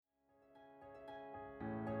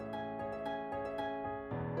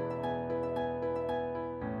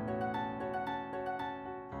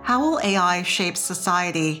How will AI shape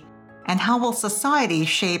society? And how will society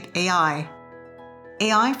shape AI?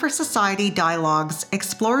 AI for Society Dialogues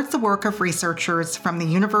explores the work of researchers from the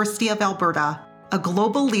University of Alberta, a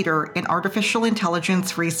global leader in artificial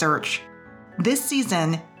intelligence research. This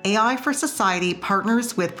season, AI for Society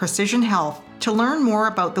partners with Precision Health to learn more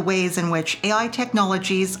about the ways in which AI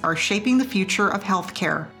technologies are shaping the future of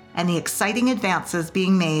healthcare and the exciting advances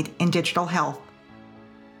being made in digital health.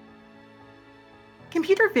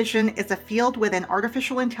 Computer vision is a field within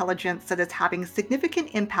artificial intelligence that is having significant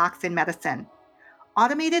impacts in medicine.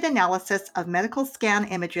 Automated analysis of medical scan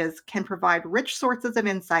images can provide rich sources of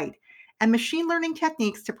insight, and machine learning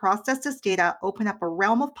techniques to process this data open up a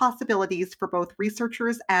realm of possibilities for both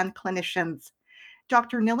researchers and clinicians.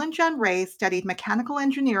 Dr. Nilanjan Ray studied mechanical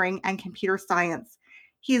engineering and computer science.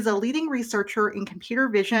 He is a leading researcher in computer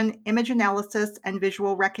vision, image analysis, and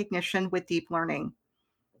visual recognition with deep learning.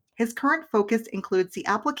 His current focus includes the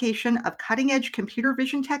application of cutting-edge computer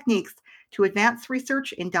vision techniques to advance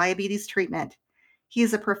research in diabetes treatment. He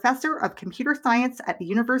is a professor of computer science at the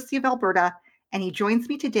University of Alberta, and he joins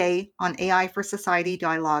me today on AI for Society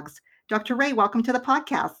Dialogues. Dr. Ray, welcome to the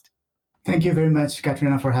podcast. Thank you very much,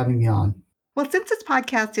 Katrina, for having me on. Well, since this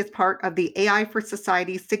podcast is part of the AI for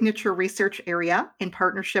Society signature research area in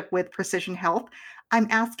partnership with Precision Health, I'm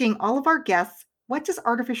asking all of our guests, what does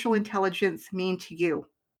artificial intelligence mean to you?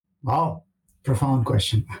 Wow, profound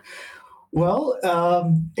question. Well,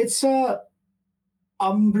 it's a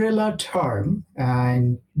umbrella term,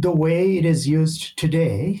 and the way it is used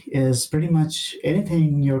today is pretty much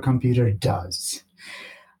anything your computer does.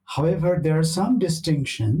 However, there are some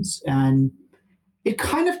distinctions, and it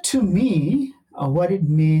kind of, to me, what it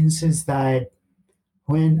means is that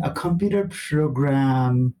when a computer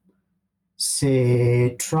program,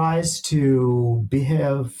 say, tries to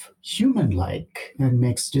behave human-like and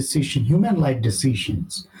makes human-like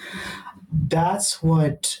decisions, that's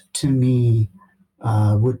what, to me,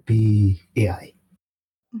 would be AI.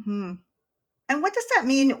 Mm-hmm. And what does that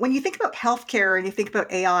mean when you think about healthcare and you think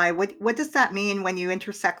about AI? What does that mean when you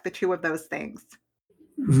intersect the two of those things?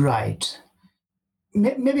 Right.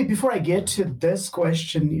 Maybe before I get to this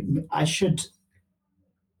question, I should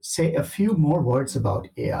say a few more words about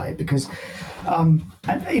AI because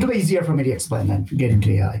it'll be easier for me to explain than get into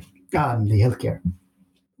AI, the healthcare.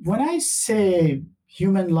 When I say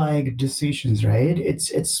human-like decisions, right,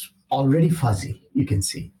 it's already fuzzy, you can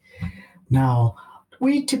see. Now,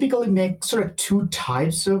 we typically make sort of two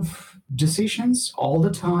types of decisions all the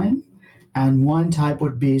time. And one type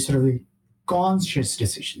would be sort of the conscious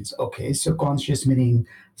decisions. Okay, so conscious meaning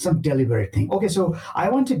some deliberate thing. Okay, so I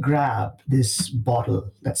want to grab this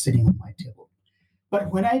bottle that's sitting on my table. But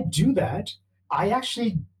when I do that, I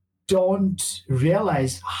actually don't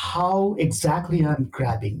realize how exactly I'm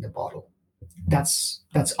grabbing the bottle. That's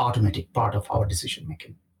automatic part of our decision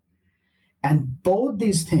making. And both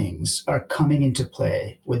these things are coming into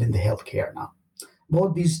play within the healthcare now.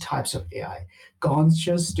 Both these types of AI,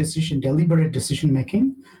 conscious decision, deliberate decision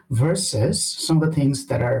making versus some of the things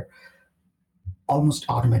that are almost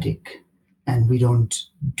automatic. And we don't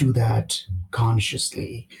do that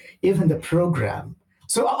consciously, even the program.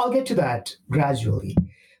 So I'll get to that gradually.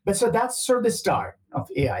 But so that's sort of the start of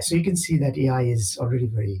AI. So you can see that AI is already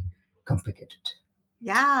very complicated.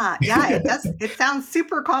 Yeah, it does. It sounds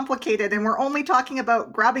super complicated, and we're only talking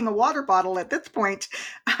about grabbing a water bottle at this point.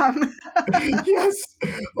 Yes.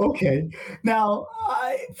 Okay. Now,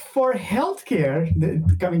 for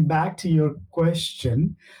healthcare, coming back to your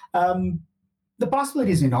question, the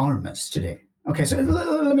possibility is enormous today. Okay, so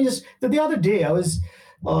let me just. The other day, I was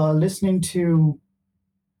listening to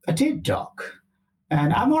a TED Talk,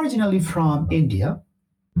 and I'm originally from India.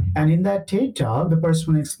 And in that TED Talk, the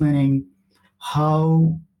person was explaining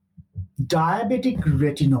how diabetic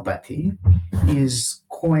retinopathy is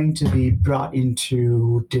going to be brought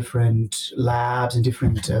into different labs and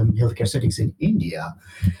different healthcare settings in India.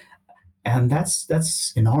 And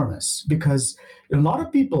that's enormous because a lot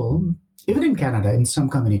of people, even in Canada, in some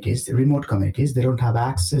communities, the remote communities, they don't have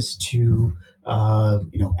access to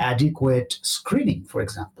adequate screening, for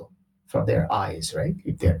example, for their eyes, right?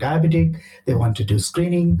 If they're diabetic, they want to do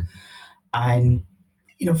screening. And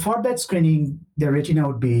for that screening, the retina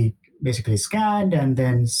would be basically scanned, and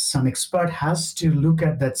then some expert has to look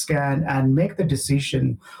at that scan and make the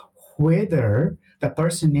decision whether the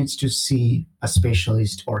person needs to see a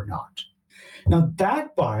specialist or not. Now,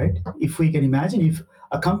 that part, if we can imagine, if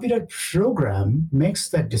a computer program makes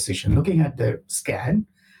that decision, looking at the scan,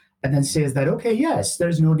 and then says that, okay, yes,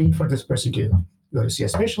 there's no need for this person to go to see a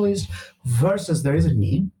specialist, versus there is a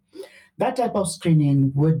need, that type of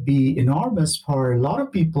screening would be enormous for a lot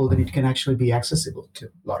of people, that it can actually be accessible to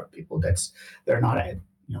a lot of people they're not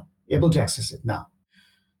able to access it now.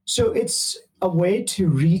 So it's a way to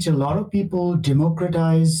reach a lot of people,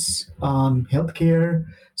 democratize healthcare.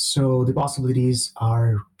 So the possibilities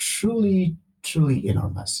are truly, truly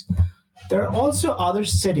enormous. There are also other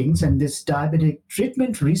settings and this diabetic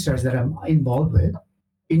treatment research that I'm involved with.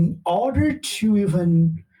 In order to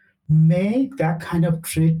even make that kind of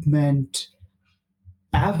treatment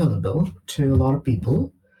available to a lot of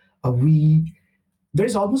people, we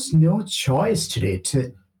there's almost no choice today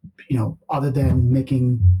to other than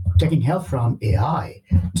making taking help from AI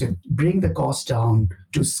to bring the cost down,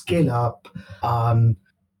 to scale up. Um,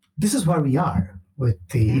 this is where we are with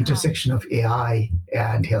the Yeah. intersection of AI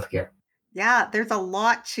and healthcare. Yeah, there's a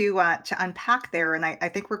lot to unpack there, and I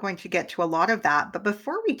think we're going to get to a lot of that. But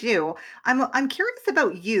before we do, I'm curious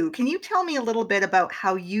about you. Can you tell me a little bit about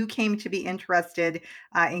how you came to be interested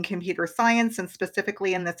in computer science and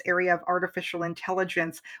specifically in this area of artificial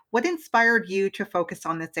intelligence? What inspired you to focus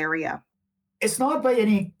on this area? It's not by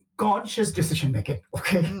any conscious decision making,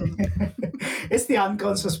 okay? Mm. It's the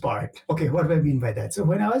unconscious part. Okay, what do I mean by that? So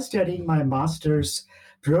when I was studying my master's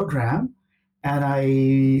program, and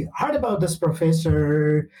I heard about this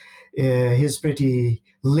professor, he's pretty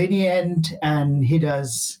lenient and he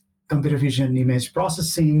does computer vision image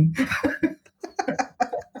processing.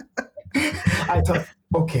 I thought,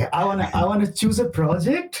 okay, I wanna choose a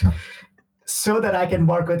project so that I can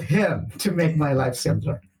work with him to make my life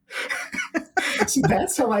simpler. So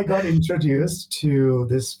that's how I got introduced to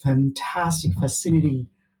this fantastic, fascinating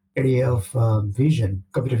area of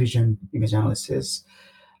computer vision, image analysis.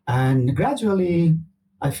 And gradually,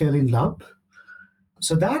 I fell in love.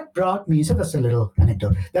 So that brought me, so that's a little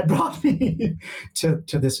anecdote, that brought me to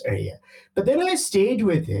this area. But then I stayed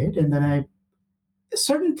with it, and then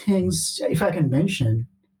certain things, if I can mention,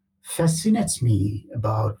 fascinates me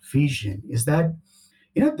about vision is that,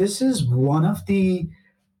 this is one of the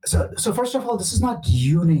so first of all, this is not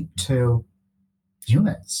unique to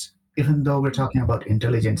humans, even though we're talking about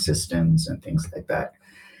intelligent systems and things like that.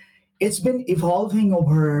 It's been evolving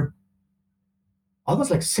over almost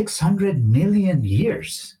like 600 million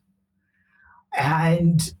years.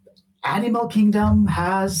 And animal kingdom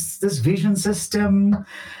has this vision system,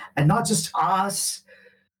 and not just us.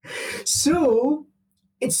 So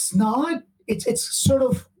it's not, it's sort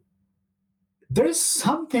of, there's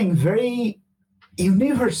something very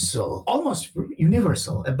universal, almost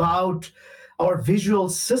universal about our visual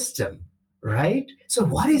system, right? So,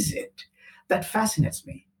 what is it that fascinates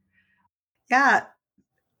me? Yeah,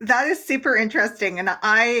 that is super interesting, and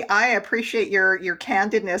I appreciate your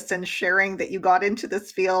candidness and sharing that you got into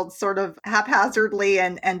this field sort of haphazardly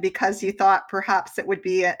and because you thought perhaps it would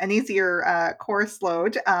be an easier course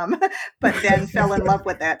load, but then fell in love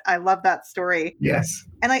with it. I love that story. Yes.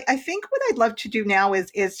 And I think what I'd love to do now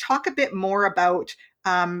is talk a bit more about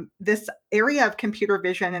this area of computer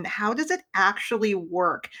vision and how does it actually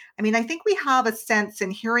work. I mean, I think we have a sense in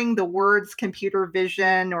hearing the words computer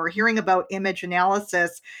vision or hearing about image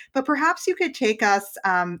analysis, but perhaps you could take us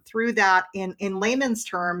through that in layman's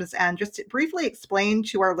terms and just briefly explain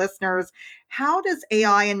to our listeners, how does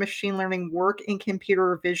AI and machine learning work in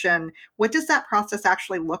computer vision? What does that process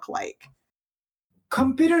actually look like?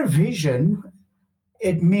 Computer vision,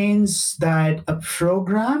 it means that a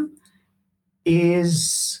program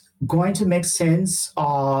is going to make sense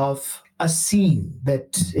of a scene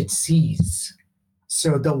that it sees.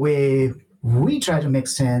 So the way we try to make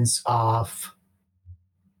sense of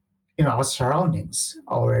our surroundings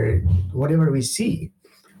or whatever we see,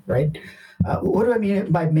 right? What do I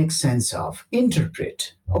mean by make sense of?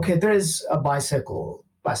 Interpret. Okay, there is a bicycle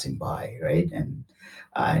passing by, right?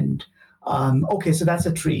 And okay, so that's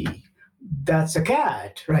a tree. That's a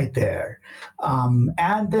cat right there.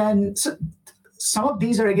 And then some of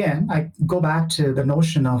these are, again, I go back to the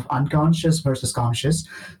notion of unconscious versus conscious.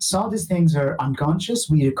 Some of these things are unconscious.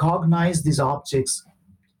 We recognize these objects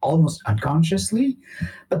almost unconsciously,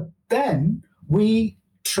 but then we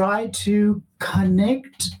try to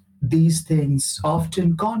connect these things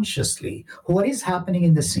often consciously. What is happening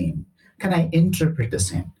in the scene? Can I interpret the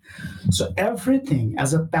scene? So everything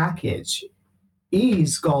as a package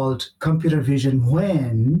is called computer vision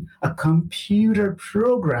when a computer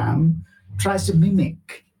program tries to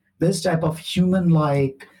mimic this type of human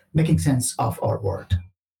like making sense of our world.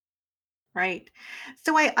 Right.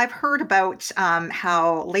 So I've heard about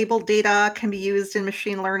how labeled data can be used in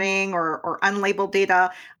machine learning or unlabeled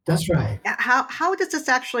data. That's right. How does this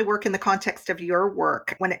actually work in the context of your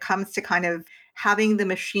work when it comes to kind of having the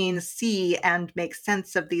machine see and make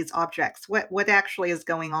sense of these objects? What actually is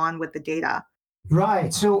going on with the data?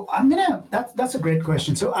 Right. So that's a great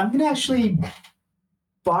question. So I'm gonna actually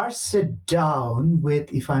parse it down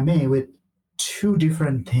with, if I may, with two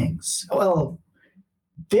different things. Well,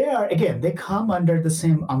 they come under the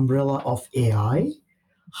same umbrella of AI.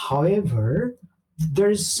 However,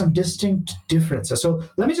 there's some distinct differences. So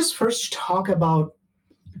let me just first talk about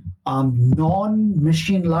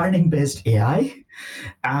non-machine learning based AI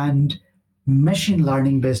and machine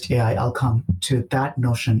learning based AI. I'll come to that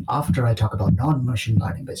notion after I talk about non-machine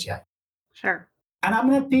learning based AI. Sure. And I'm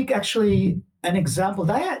going to pick actually an example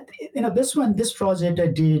that, this project I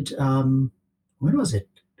did, when was it?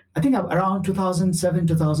 I think around 2007,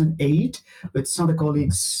 2008, with some of the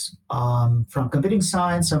colleagues from computing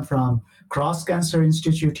science and from Cross Cancer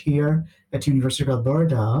Institute here at University of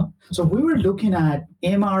Alberta. So we were looking at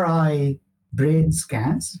MRI brain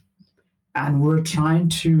scans, and we're trying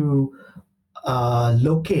to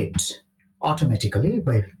locate automatically,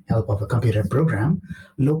 by help of a computer program,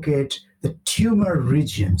 locate the tumor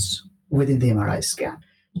regions within the MRI scan.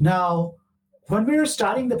 Now, when we were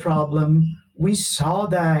starting the problem, we saw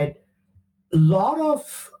that a lot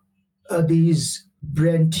of these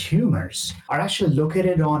brain tumors are actually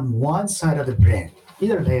located on one side of the brain,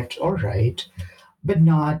 either left or right, but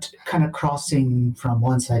not kind of crossing from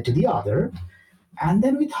one side to the other. And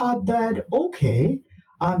then we thought that, okay,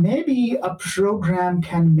 maybe a program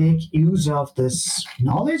can make use of this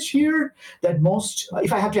knowledge here that most,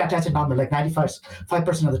 if I have to attach a number, like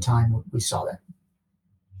 95% of the time we saw that.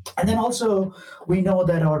 And then also we know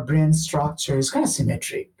that our brain structure is kind of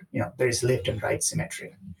symmetric. There is left and right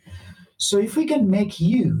symmetry. So if we can make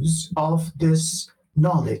use of this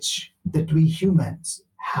knowledge that we humans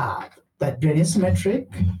have, that brain is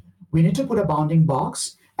symmetric, we need to put a bounding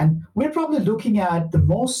box. And we're probably looking at the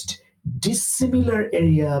most dissimilar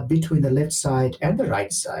area between the left side and the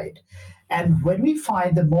right side. And when we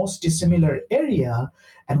find the most dissimilar area,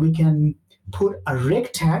 and we can put a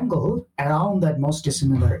rectangle around that most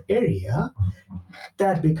dissimilar area,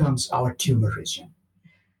 that becomes our tumor region.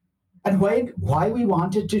 And why we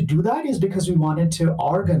wanted to do that is because we wanted to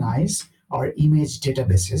organize our image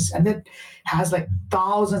databases, and that has like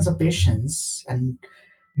thousands of patients and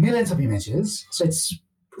millions of images. So it's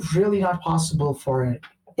really not possible for an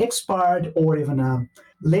expert or even a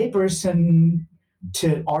layperson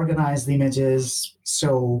to organize the images.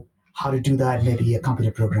 So how to do that, maybe a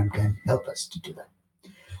computer program can help us to do that.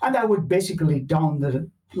 And that would basically, down the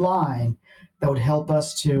line, that would help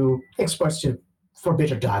us experts for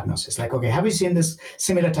better diagnosis. Like, okay, have you seen this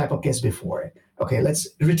similar type of case before? Okay, let's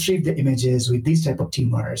retrieve the images with these type of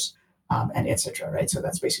tumors, and etc. Right? So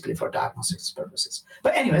that's basically for diagnostics purposes.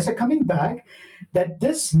 But anyway, so coming back, that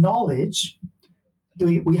this knowledge,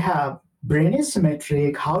 we have brain is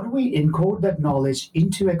symmetric. How do we encode that knowledge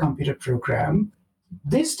into a computer program?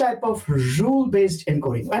 This type of rule-based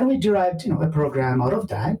encoding, when we derived a program out of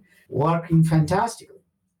that, working fantastically.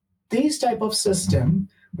 This type of system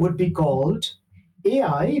would be called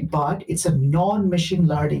AI, but it's a non-machine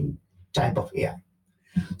learning type of AI.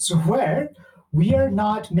 So where we are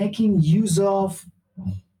not making use of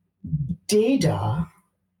data,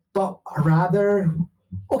 but rather,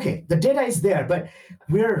 okay, the data is there, but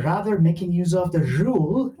we're rather making use of the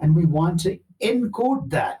rule, and we want to encode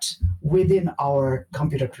that within our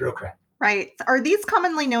computer program. Right. Are these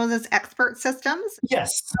commonly known as expert systems?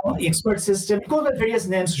 Yes, expert system, go by various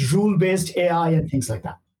names, rule-based AI and things like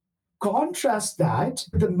that. Contrast that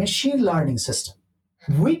with the machine learning system.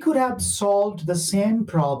 We could have solved the same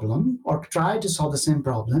problem or tried to solve the same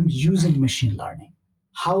problem using machine learning.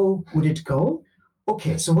 How would it go?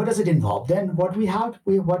 Okay, so what does it involve? Then what we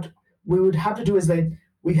would have to do is that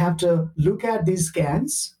we have to look at these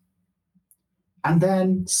scans, and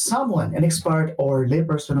then someone, an expert or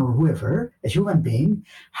layperson or whoever, a human being,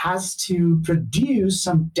 has to produce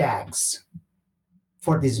some tags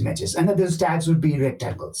for these images. And then those tags would be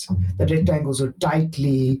rectangles. The rectangles would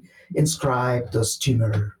tightly inscribe those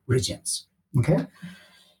tumor regions. Okay?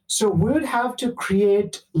 So we would have to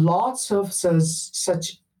create lots of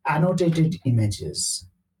such annotated images.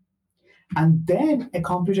 And then a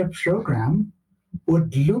computer program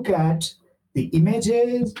would look at the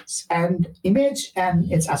images and image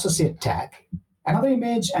and its associated tag, another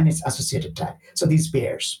image and its associated tag. So these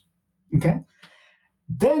pairs. Okay?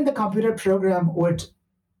 Then the computer program would,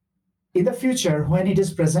 in the future, when it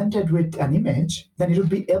is presented with an image, then it would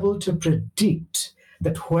be able to predict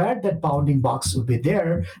that where that bounding box would be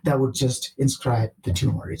there, that would just inscribe the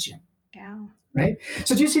tumor region. Yeah. Right?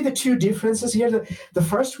 So do you see the two differences here? The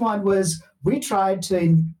first one was we tried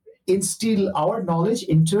to instill our knowledge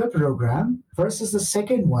into a program versus the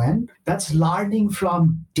second one that's learning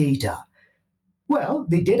from data. Well,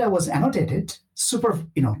 the data was annotated,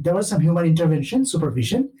 there was some human intervention,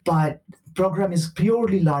 supervision, but program is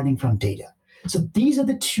purely learning from data. So these are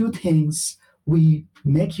the two things we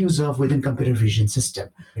make use of within computer vision system: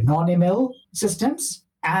 non-ML systems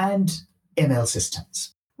and ML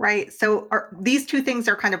systems. Right. So these two things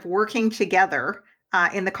are kind of working together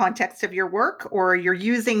in the context of your work, or you're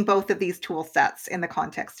using both of these tool sets in the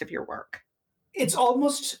context of your work? It's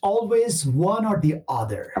almost always one or the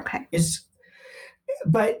other. Okay.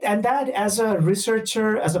 And that, as a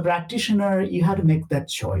researcher, as a practitioner, you have to make that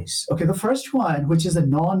choice. Okay, the first one, which is a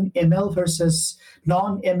non-ML versus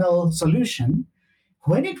non-ML solution,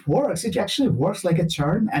 when it works, it actually works like a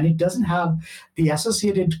charm, and it doesn't have the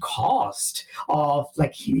associated cost of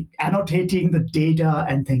like annotating the data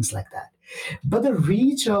and things like that. But the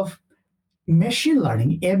reach of machine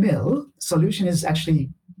learning, ML solution, is actually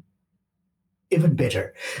even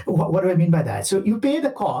better. What do I mean by that? So you pay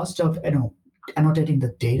the cost of annotating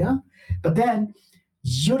the data, but then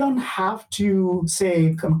you don't have to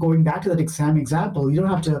say, going back to that example, you don't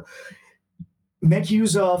have to make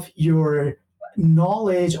use of your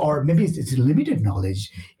knowledge, or maybe it's limited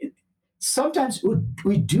knowledge. Sometimes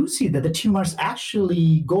we do see that the tumors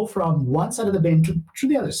actually go from one side of the brain to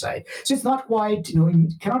the other side. So it's not quite, you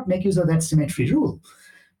cannot make use of that symmetry rule,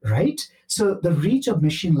 right? So the reach of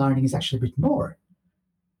machine learning is actually a bit more.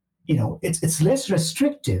 It's less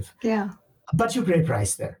restrictive. Yeah. But you pay a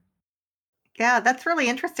price there. Yeah, that's really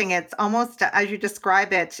interesting. It's almost as you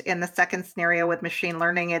describe it in the second scenario with machine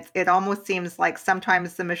learning, it almost seems like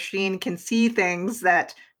sometimes the machine can see things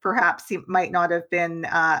that perhaps might not have been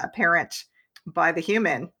apparent by the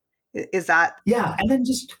human. Is that? Yeah, and then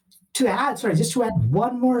just to add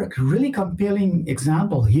one more really compelling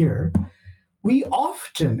example here, we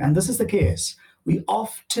often, and this is the case, we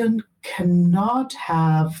often cannot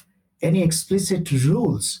have any explicit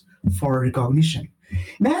rules for recognition.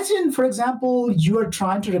 Imagine, for example, you are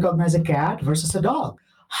trying to recognize a cat versus a dog.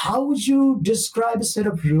 How would you describe a set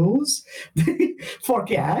of rules for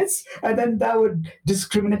cats? And then that would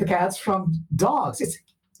discriminate the cats from dogs. It's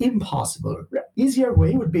impossible. Easier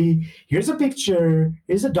way would be, here's a picture,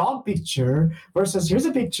 here's a dog picture, versus here's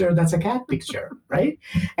a picture that's a cat picture, right?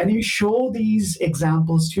 And you show these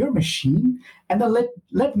examples to your machine, and then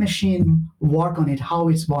let machine work on it, how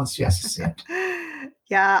it wants to associate.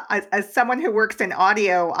 Yeah, as someone who works in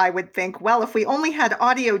audio, I would think, well, if we only had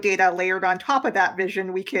audio data layered on top of that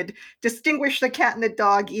vision, we could distinguish the cat and the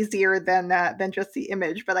dog easier than just the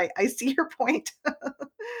image. But I see your point.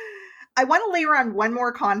 I want to layer on one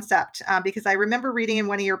more concept because I remember reading in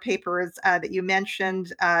one of your papers that you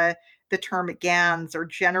mentioned the term GANs, or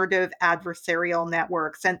generative adversarial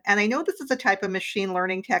networks. And I know this is a type of machine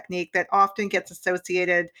learning technique that often gets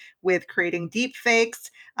associated with creating deep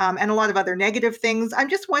fakes and a lot of other negative things. I'm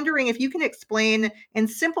just wondering if you can explain in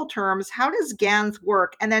simple terms, how does GANs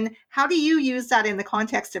work? And then how do you use that in the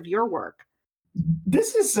context of your work?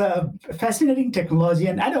 This is a fascinating technology,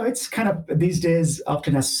 and I know it's kind of these days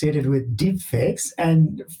often associated with deep fakes,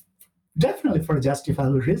 and definitely for a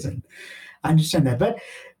justifiable reason. I understand that, but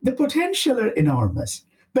the potential are enormous.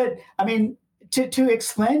 But I mean, to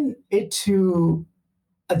explain it to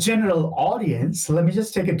a general audience, let me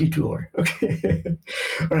just take a detour. Okay,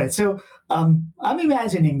 all right. So I'm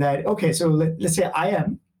imagining that. Okay, so let's say I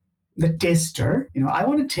am the taster. I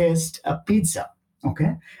want to taste a pizza.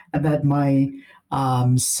 Okay, and that my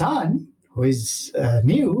son, who is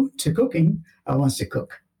new to cooking, wants to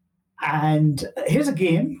cook. And here's a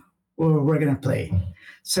game where we're gonna play.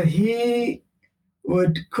 So he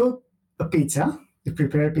would cook a pizza,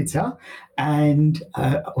 prepare a pizza, and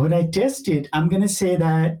when I test it, I'm gonna say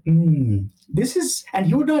that this is,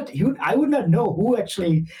 and I would not know who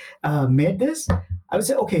actually made this. I would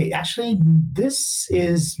say, okay, actually, this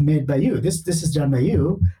is made by you. This is done by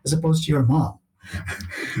you, as opposed to your mom.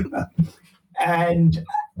 And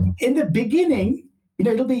in the beginning,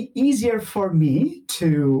 it'll be easier for me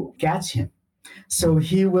to catch him. So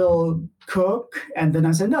he will cook, and then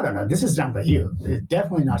I say, no, this is done by you.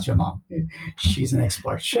 Definitely not your mom. She's an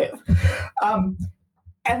expert chef.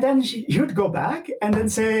 And then he would go back and then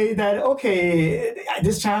say that, okay,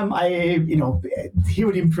 this time he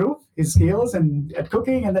would improve his skills and at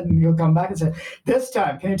cooking, and then he'll come back and say, this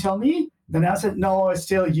time, can you tell me? Then I said, no, it's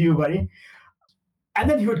still you, buddy. And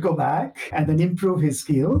then he would go back and then improve his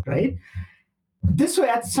skill, right? This way,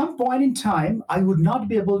 at some point in time, I would not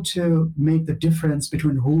be able to make the difference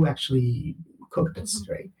between who actually cooked this,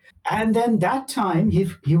 right? And then that time,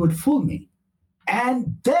 he would fool me.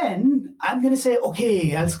 And then I'm going to say,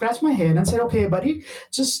 okay, I'll scratch my head and say, okay, buddy,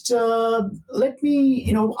 just let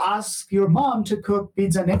me, ask your mom to cook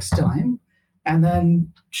pizza next time. And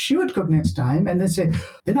then she would cook next time. And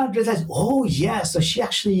then I'd realize, oh, yeah, so she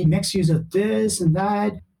actually makes use of this and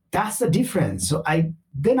that. That's the difference. So I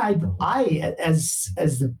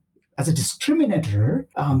as a discriminator,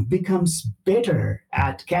 becomes better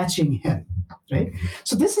at catching him, right?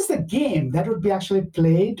 So this is the game that would be actually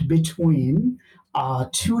played between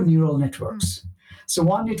two neural networks. So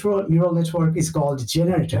one neural network is called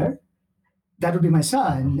generator. That would be my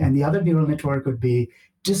son, and the other neural network would be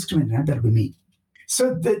discriminator. That would be me.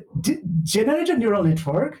 So the generator neural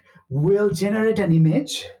network will generate an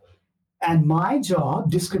image, and my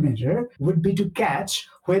job, discriminator, would be to catch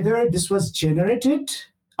whether this was generated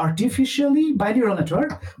artificially by neural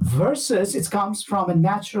network versus it comes from a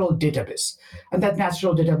natural database. And that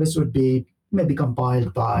natural database would be maybe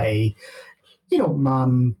compiled by, you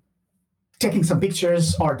know, taking some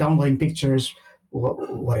pictures or downloading pictures,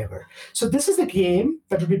 whatever. So this is the game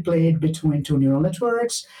that will be played between two neural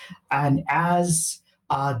networks. And as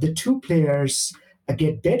the two players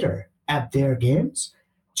get better at their games,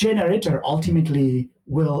 generator ultimately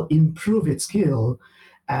will improve its skill,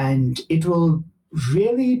 and it will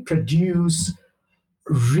really produce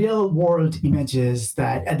real world images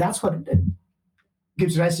and that's what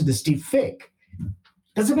gives rise to this deep fake.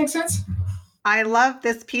 Does it make sense? I love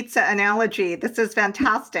this pizza analogy. This is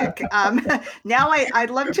fantastic. Now I'd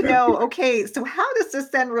love to know, okay, so how does this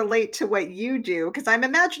then relate to what you do? Because I'm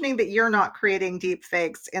imagining that you're not creating deep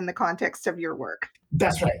fakes in the context of your work.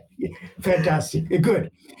 That's right. Yeah, fantastic.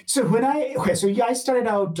 Good. So I started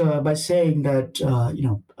out by saying that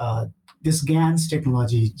this GANs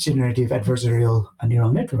technology, generative adversarial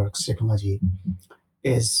neural networks technology,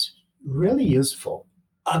 is really useful.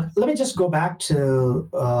 Let me just go back to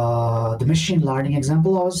the machine learning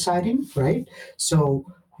example I was citing, right? So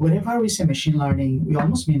whenever we say machine learning, we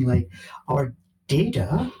almost mean like our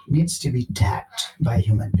data needs to be tagged by a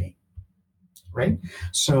human being, right?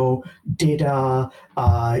 So data,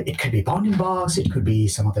 it could be bounding box, it could be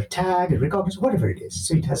some other tag, a recognition, whatever it is.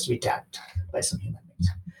 So it has to be tagged by some human beings.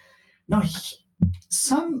 Now,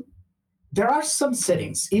 there are some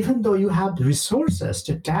settings, even though you have the resources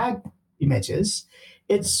to tag images,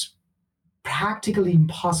 it's practically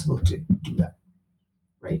impossible to do that,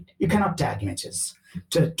 right? You cannot tag images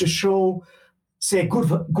to show, say,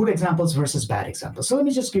 good examples versus bad examples. So let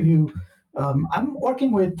me just give you, I'm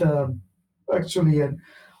working with actually an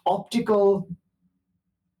optical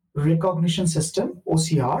recognition system,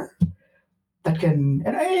 OCR,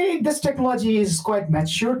 this technology is quite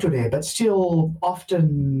mature today, but still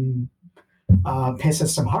often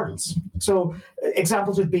faces some hurdles. So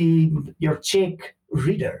examples would be your check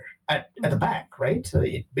reader at the bank, right? So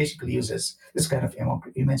it basically uses this kind of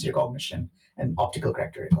image recognition and optical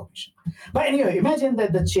character recognition. But anyway, imagine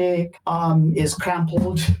that the check is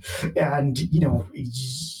crumpled and,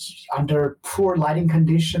 under poor lighting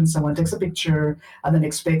conditions, someone takes a picture and then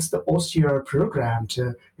expects the OCR program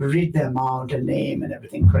to read the amount and name and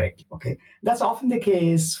everything correct. Okay, that's often the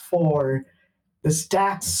case for the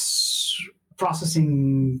tax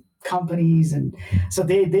processing companies, and so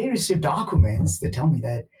they receive documents. They tell me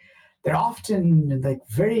that they're often like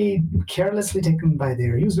very carelessly taken by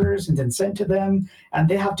their users and then sent to them, and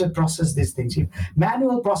they have to process these things.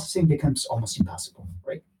 Manual processing becomes almost impossible,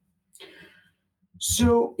 right?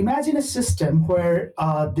 So imagine a system where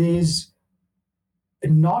these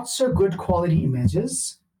not so good quality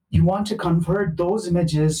images, you want to convert those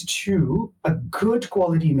images to a good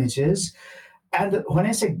quality images. And when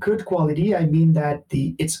I say good quality, I mean that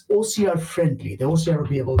it's OCR friendly. The OCR will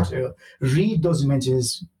be able to read those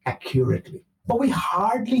images accurately. But we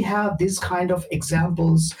hardly have these kind of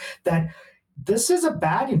examples that this is a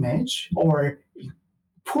bad image or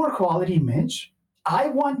poor quality image. I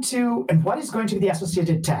want to, and what is going to be the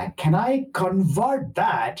associated tag? Can I convert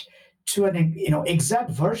that to an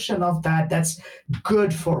exact version of that's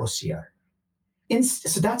good for OCR?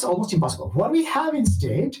 So that's almost impossible. What we have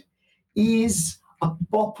instead is a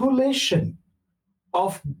population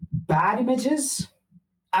of bad images,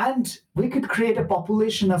 and we could create a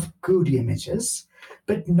population of good images,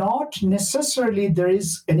 but not necessarily there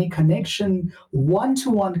is any connection,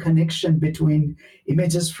 one-to-one connection between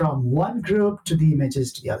images from one group to the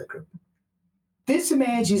images to the other group. This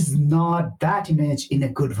image is not that image in a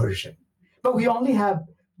good version, but we only have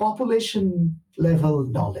population level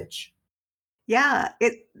knowledge. Yeah,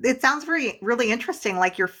 it sounds really interesting.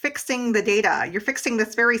 Like you're fixing the data. You're fixing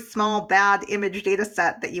this very small bad image data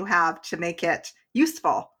set that you have to make it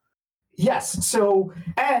useful. Yes. So,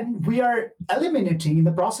 and we are eliminating in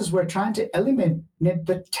the process, we're trying to eliminate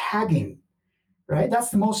the tagging, right? That's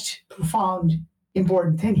the most profound,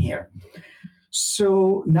 important thing here.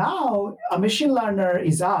 So now a machine learner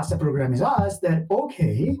is asked, a program is asked that,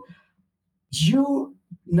 okay, you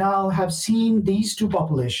now have seen these two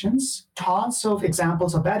populations, tons of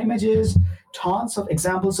examples of bad images, tons of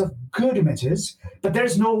examples of good images, but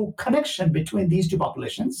there's no connection between these two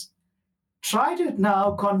populations. Try to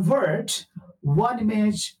now convert one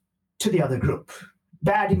image to the other group,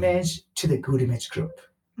 bad image to the good image group,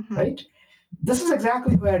 right? This is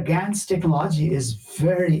exactly where GAN's technology is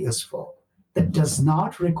very useful. That does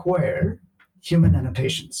not require human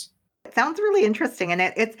annotations. It sounds really interesting, and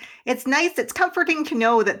it's nice. It's comforting to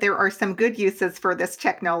know that there are some good uses for this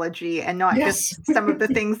technology, and not just Yes. some of the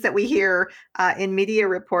things that we hear in media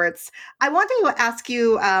reports. I want to ask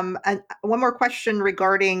you one more question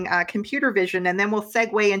regarding computer vision, and then we'll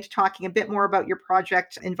segue into talking a bit more about your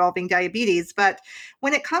project involving diabetes. But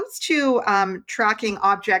when it comes to tracking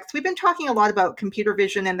objects, we've been talking a lot about computer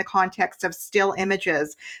vision in the context of still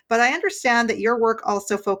images, but I understand that your work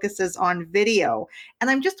also focuses on video. And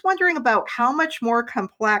I'm just wondering about how much more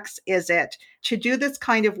complex is it to do this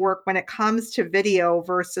kind of work when it comes to video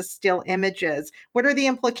versus still images? What are the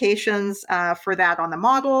implications for that on the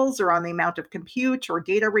models or on the amount of compute or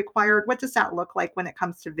data required? What does that look like when it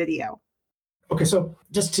comes to video? Okay, so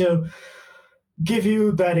just to give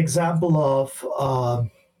you that example of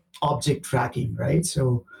object tracking, right?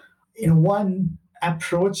 So, one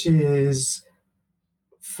approach is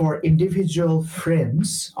for individual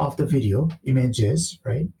frames of the video, images,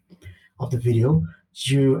 right, of the video,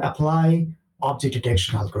 you apply object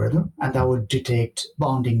detection algorithm, and that would detect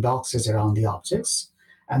bounding boxes around the objects.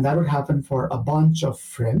 And that would happen for a bunch of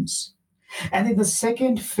frames. And in the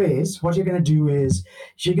second phase, what you're going to do is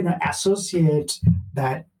you're going to associate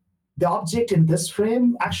that the object in this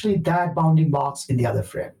frame, actually that bounding box in the other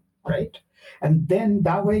frame, right? And then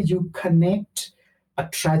that way you connect a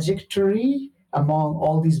trajectory among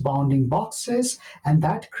all these bounding boxes, and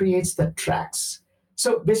that creates the tracks.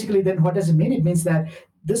 So basically, then what does it mean? It means that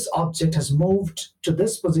this object has moved to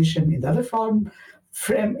this position in the other frame,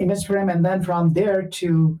 image frame, and then from there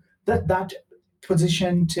to that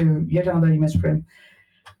position to yet another image frame.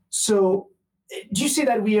 So do you see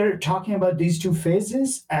that we are talking about these two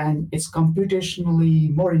phases, and it's computationally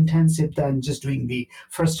more intensive than just doing the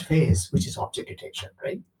first phase, which is object detection,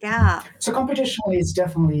 right? Yeah. So computationally, it's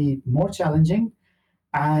definitely more challenging.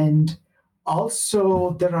 And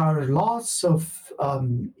also, there are lots of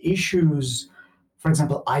issues. For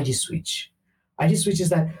example, ID switch. ID switch is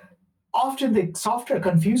that often the software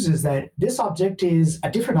confuses that this object is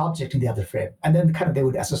a different object in the other frame, and then kind of they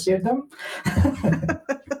would associate them.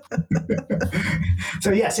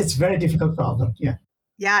 So yes, it's a very difficult problem. Yeah.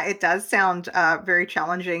 Yeah, it does sound very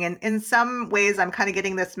challenging. And in some ways, I'm kind of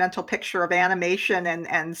getting this mental picture of animation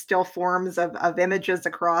and still forms of images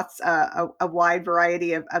across a wide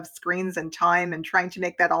variety of screens and time, and trying to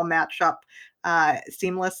make that all match up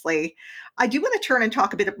seamlessly. I do want to turn and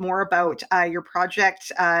talk a bit more about your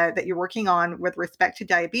project that you're working on with respect to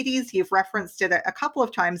diabetes. You've referenced it a couple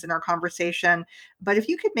of times in our conversation, but if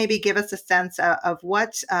you could maybe give us a sense of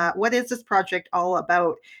what is this project all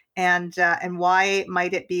about, and why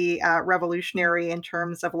might it be revolutionary in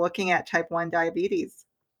terms of looking at type 1 diabetes?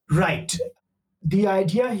 Right. The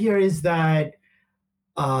idea here is that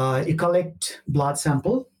you collect blood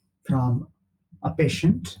sample from a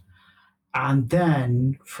patient, and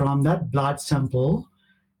then from that blood sample,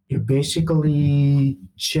 you basically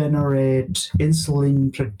generate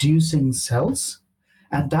insulin producing cells.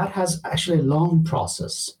 And that has actually a long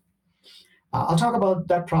process. I'll talk about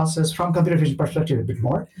that process from computer vision perspective a bit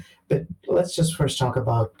more, but let's just first talk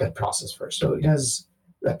about that process first. So it has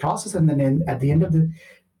that process, and then at the end of the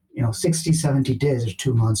 60, 70 days or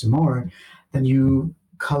 2 months or more, then you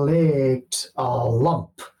collect a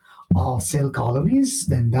lump of cell colonies,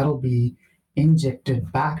 then that'll be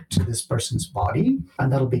injected back to this person's body,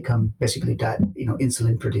 and that'll become basically that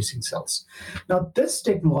insulin producing cells. Now this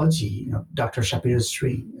technology, Dr. Shapiro's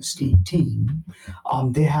team,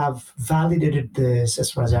 they have validated this,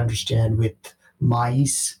 as far as I understand, with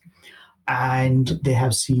mice, and they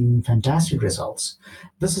have seen fantastic results.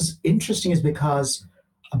 This is interesting is because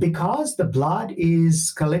the blood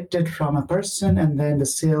is collected from a person, and then the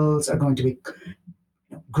cells are going to be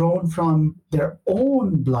grown from their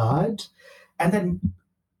own blood, and then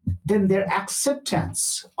then their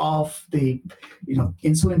acceptance of the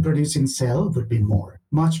insulin producing cell would be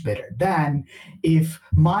much better than if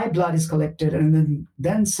my blood is collected and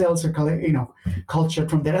then cells are cultured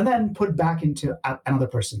from there and then put back into another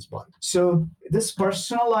person's body. So this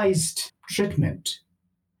personalized treatment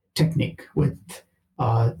technique with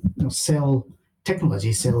cell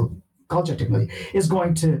technology, cell culture technology, is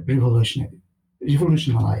going to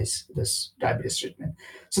revolutionize this diabetes treatment.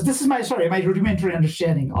 So this is my rudimentary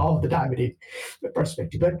understanding of the diabetic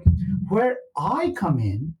perspective. But where I come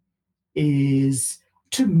in is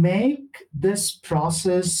to make this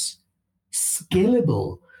process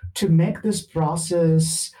scalable, to make this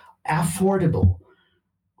process affordable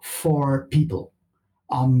for people.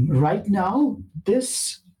 Right now,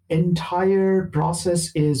 this entire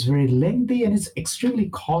process is very lengthy and it's extremely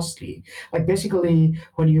costly. Like basically,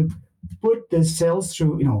 when you put the cells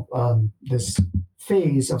through, this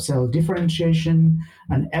phase of cell differentiation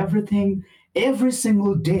and everything, every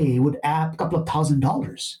single day would add a couple of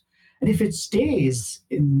 $1,000. And if it stays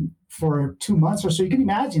in for 2 months or so, you can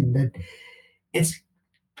imagine that it's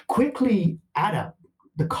quickly add up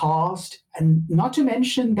the cost. And not to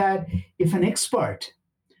mention that if an expert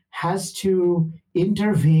has to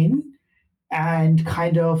intervene and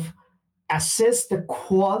kind of assess the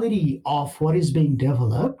quality of what is being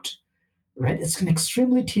developed, right? It's an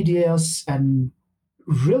extremely tedious and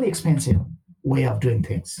really expensive way of doing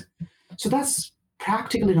things. So that's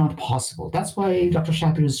practically not possible. That's why Dr.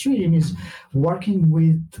 Shapiro's team is working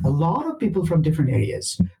with a lot of people from different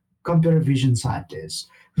areas, computer vision scientists,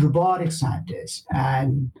 robotic scientists,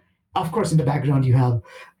 and of course in the background you have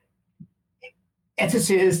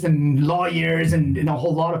ethicists and lawyers and a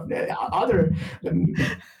whole lot of other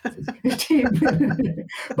team.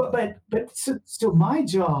 So my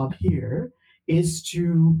job here is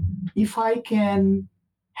to, if I can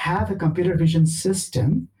have a computer vision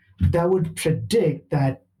system that would predict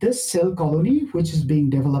that this cell colony, which is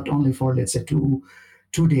being developed only for, let's say, two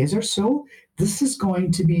days or so, this is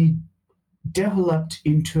going to be developed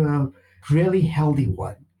into a really healthy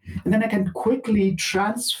one. And then I can quickly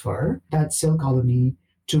transfer that cell colony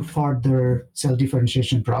to further cell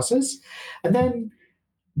differentiation process. And then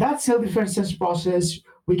that cell differentiation process,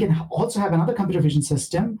 we can also have another computer vision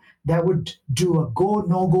system that would do a go,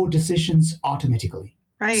 no-go decisions automatically.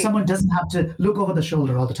 Right. Someone doesn't have to look over the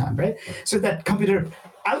shoulder all the time, right? So that computer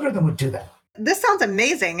algorithm would do that. This sounds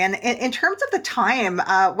amazing. And in terms of the time,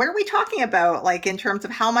 what are we talking about? Like in terms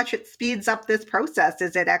of how much it speeds up this process?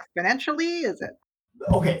 Is it exponentially? Is it?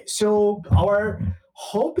 Okay, so our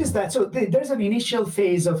hope is that, there's an initial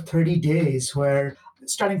phase of 30 days where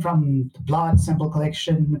starting from blood sample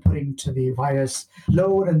collection, putting to the virus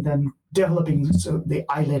load, and then developing the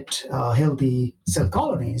islet healthy cell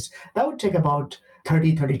colonies, that would take about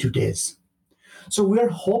 32 days. So we're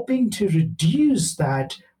hoping to reduce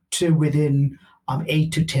that to within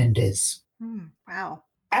 8 to 10 days. Wow.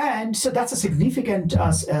 And so that's a significant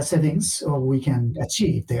savings we can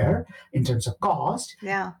achieve there in terms of cost.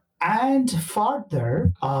 Yeah. And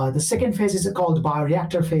further, the second phase is called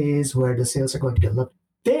bioreactor phase, where the cells are going to develop.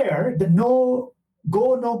 There, the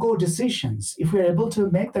no-go decisions, if we're able to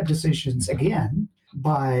make the decisions again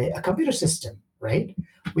by a computer system, right,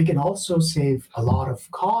 we can also save a lot of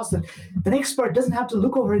cost. The expert doesn't have to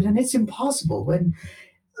look over it, and it's impossible when,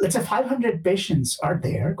 let's say, 500 patients are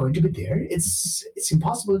going to be there. It's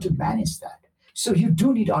impossible to manage that. So you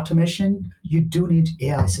do need automation. You do need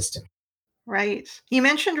AI system. Right. You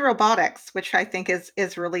mentioned robotics, which I think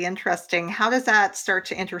is really interesting. How does that start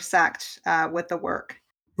to intersect with the work?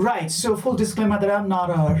 Right. So full disclaimer that I'm not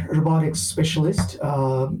a robotics specialist.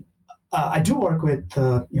 I do work with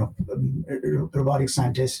robotic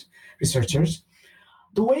scientists, researchers.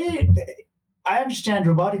 The way I understand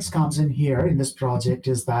robotics comes in here in this project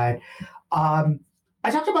is that I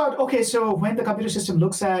talked about, okay, so when the computer system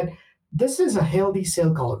looks at, this is a healthy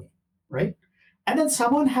cell colony, right? And then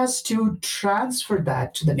someone has to transfer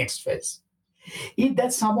that to the next phase. If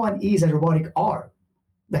that someone is a robotic arm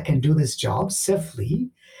that can do this job safely,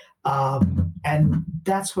 and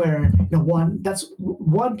that's where that's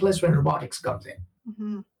one place where robotics comes in.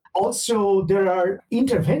 Mm-hmm. Also, there are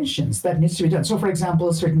interventions that needs to be done. So, for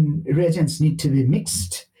example, certain reagents need to be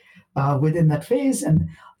mixed within that phase, and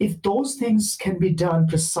if those things can be done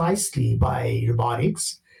precisely by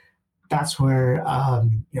robotics, that's where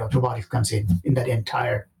robotics comes in that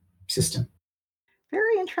entire system.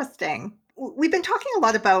 Very interesting. We've been talking a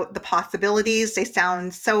lot about the possibilities. They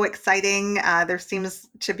sound so exciting. There seems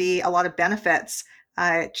to be a lot of benefits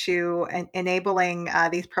to enabling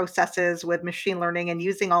these processes with machine learning and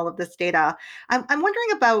using all of this data. I'm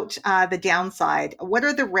wondering about the downside. What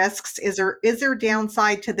are the risks? Is there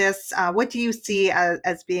downside to this? What do you see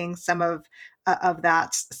as being some of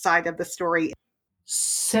that side of the story?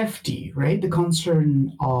 Safety, right? The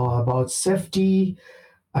concern about safety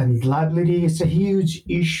and liability is a huge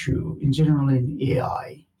issue in general in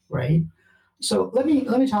AI, right? So let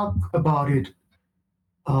me talk about it.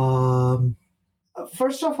 Um,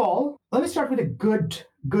 First of all, let me start with a good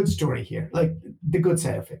story here, like the good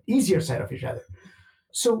side of it, easier side of it rather.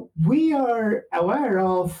 So we are aware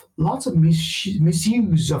of lots of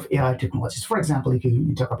misuse of AI technologies. For example, if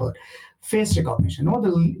you talk about face recognition, or the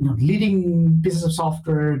leading pieces of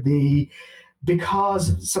software, they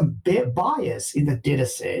because some bias in the data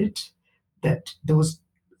set that those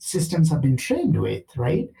systems have been trained with,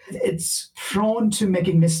 right? It's prone to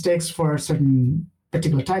making mistakes for certain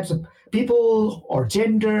particular types of people or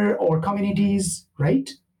gender or communities, right?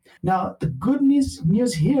 Now, the good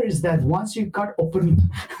news here is that once you cut open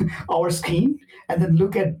our screen and then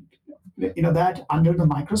look at that under the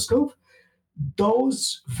microscope,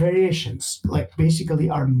 those variations like basically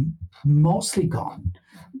are mostly gone.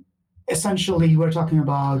 Essentially, we're talking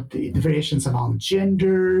about the variations among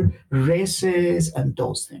gender, races, and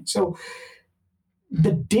those things. So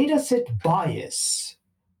the data set bias,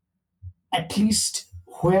 at least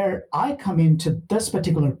where I come into this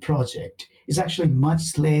particular project, is actually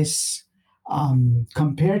much less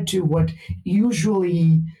compared to what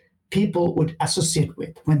usually people would associate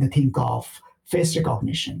with when they think of face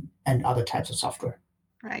recognition and other types of software.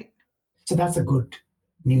 Right. So that's a good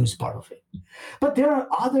news part of it. But there are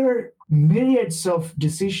other myriads of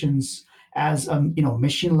decisions as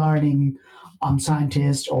machine learning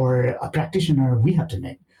scientist or a practitioner we have to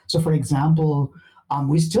make. So, for example,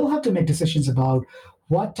 we still have to make decisions about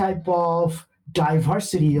what type of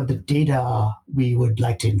diversity of the data we would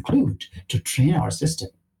like to include to train our system,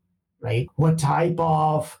 right? What type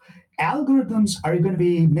of algorithms are you going to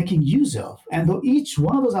be making use of? And though each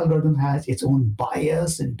one of those algorithms has its own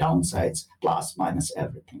bias and downsides, plus, minus,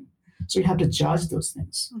 everything. So you have to judge those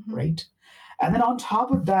things, Mm-hmm. right? And then on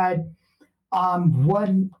top of that,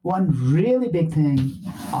 one really big thing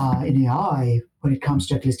in AI when it comes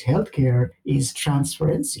to at least healthcare is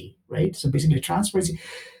transparency, right? So basically transparency.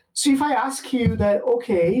 So if I ask you that,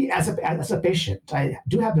 okay, as a patient, I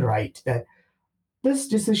do have the right that this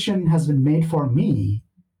decision has been made for me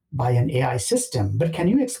by an AI system, but can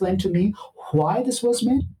you explain to me why this was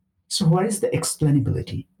made? So what is the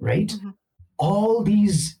explainability, right? Mm-hmm. All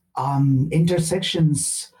these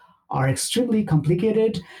intersections are extremely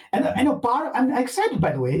complicated, and I know I'm excited.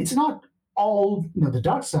 By the way, it's not all the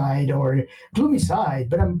dark side or gloomy side,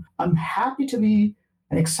 but I'm happy to be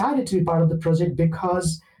and excited to be part of the project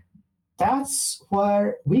because that's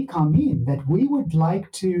where we come in. That we would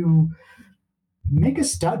like to make a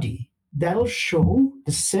study that'll show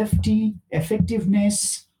the safety,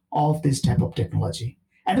 effectiveness of this type of technology,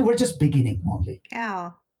 and we're just beginning only.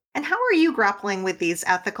 Yeah. And how are you grappling with these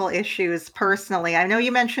ethical issues personally? I know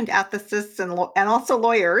you mentioned ethicists and also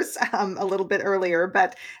lawyers a little bit earlier,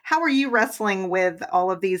 but how are you wrestling with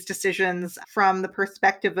all of these decisions from the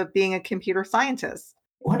perspective of being a computer scientist?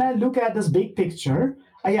 When I look at this big picture,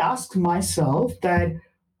 I ask myself that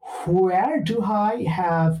where do I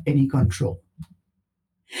have any control?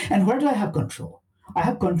 And where do I have control? I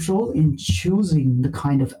have control in choosing the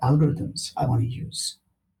kind of algorithms I want to use,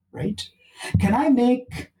 right? Can I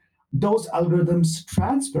make those algorithms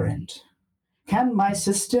transparent? Can my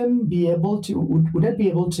system be able to, would it be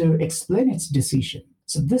able to explain its decision?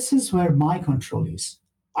 So this is where my control is.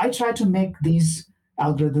 I try to make these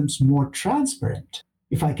algorithms more transparent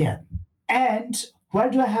if I can. And where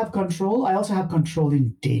do I have control? I also have control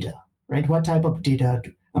in data, right? What type of data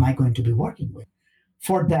am I going to be working with?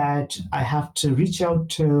 For that, I have to reach out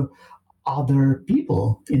to other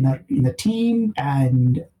people in the team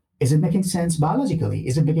and is it making sense biologically?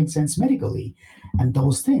 Is it making sense medically? And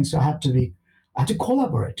those things. So I have to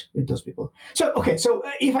collaborate with those people. So okay, so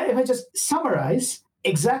if I just summarize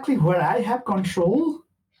exactly where I have control,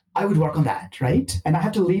 I would work on that, right? And I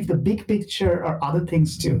have to leave the big picture or other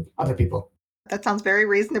things to other people. That sounds very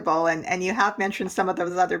reasonable, and you have mentioned some of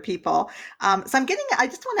those other people. So I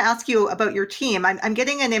just want to ask you about your team. I'm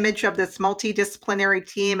getting an image of this multidisciplinary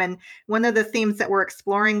team, and one of the themes that we're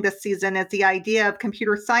exploring this season is the idea of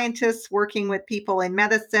computer scientists working with people in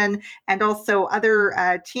medicine and also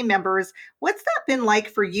other team members. What's that been like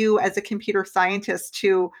for you as a computer scientist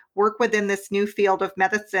to work within this new field of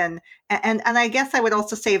medicine? And I guess I would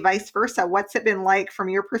also say vice versa. What's it been like from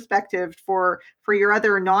your perspective for your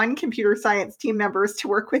other non-computer science team members to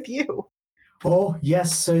work with you? Oh,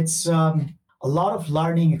 yes. So it's a lot of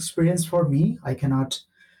learning experience for me. I cannot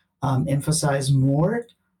emphasize more.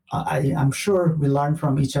 I'm sure we learn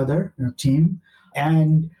from each other, team.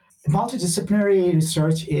 And multidisciplinary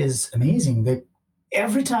research is amazing.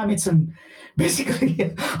 Every time it's an basically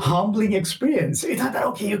a humbling experience. It's not that,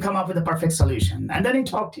 okay, you come up with a perfect solution. And then you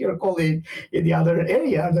talk to your colleague in the other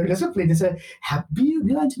area, the discipline, and say, have you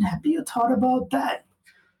thought about that?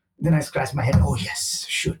 Then I scratch my head. Oh yes,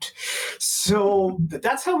 shoot. So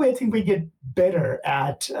that's how I think we get better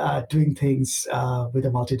at doing things with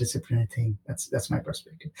a multidisciplinary thing. That's my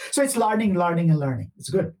perspective. So it's learning, learning, and learning. It's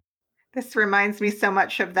good. This reminds me so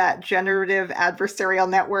much of that generative adversarial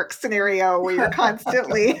network scenario where you're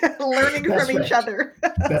constantly learning from That's each right. other.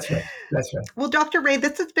 That's right. That's right. Well, Dr. Ray,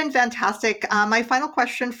 this has been fantastic. My final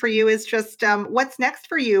question for you is just what's next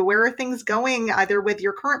for you? Where are things going, either with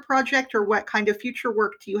your current project or what kind of future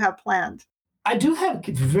work do you have planned? I do have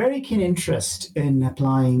very keen interest in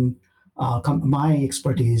applying my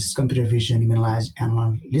expertise, computer vision, image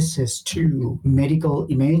analysis, to medical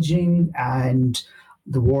imaging and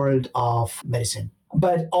the world of medicine.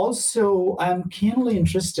 But also, I'm keenly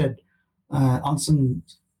interested on some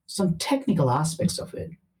technical aspects of it,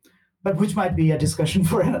 but which might be a discussion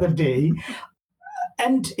for another day.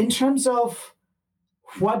 And in terms of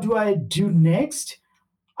what do I do next,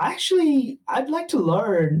 actually, I'd like to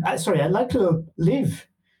learn. I'd like to live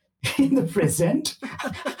in the present.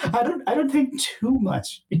 I don't think too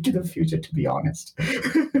much into the future, to be honest.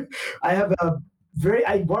 I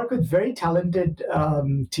work with very talented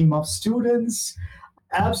team of students,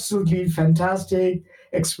 absolutely fantastic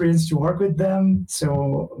experience to work with them.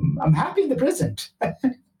 So I'm happy in the present.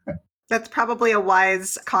 That's probably a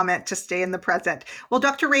wise comment to stay in the present. Well,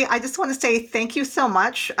 Dr. Ray, I just want to say thank you so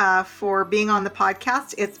much for being on the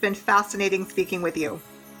podcast. It's been fascinating speaking with you.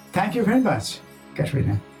 Thank you very much,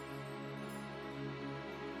 Katrina.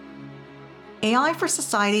 AI for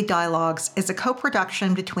Society Dialogues is a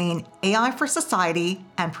co-production between AI for Society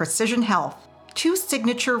and Precision Health, two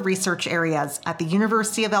signature research areas at the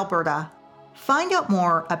University of Alberta. Find out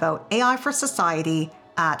more about AI for Society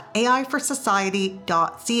at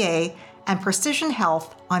aiforsociety.ca and Precision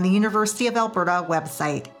Health on the University of Alberta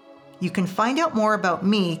website. You can find out more about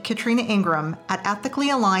me, Katrina Ingram, at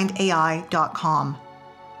ethicallyalignedai.com.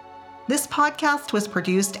 This podcast was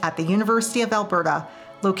produced at the University of Alberta,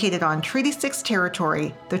 located on Treaty 6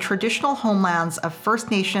 territory, the traditional homelands of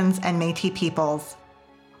First Nations and Métis peoples.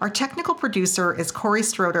 Our technical producer is Corey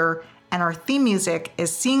Stroder, and our theme music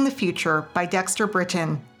is Seeing the Future by Dexter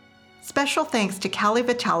Britton. Special thanks to Callie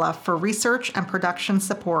Vitella for research and production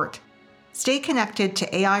support. Stay connected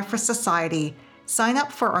to AI for Society. Sign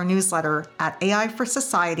up for our newsletter at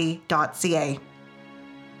aiforsociety.ca.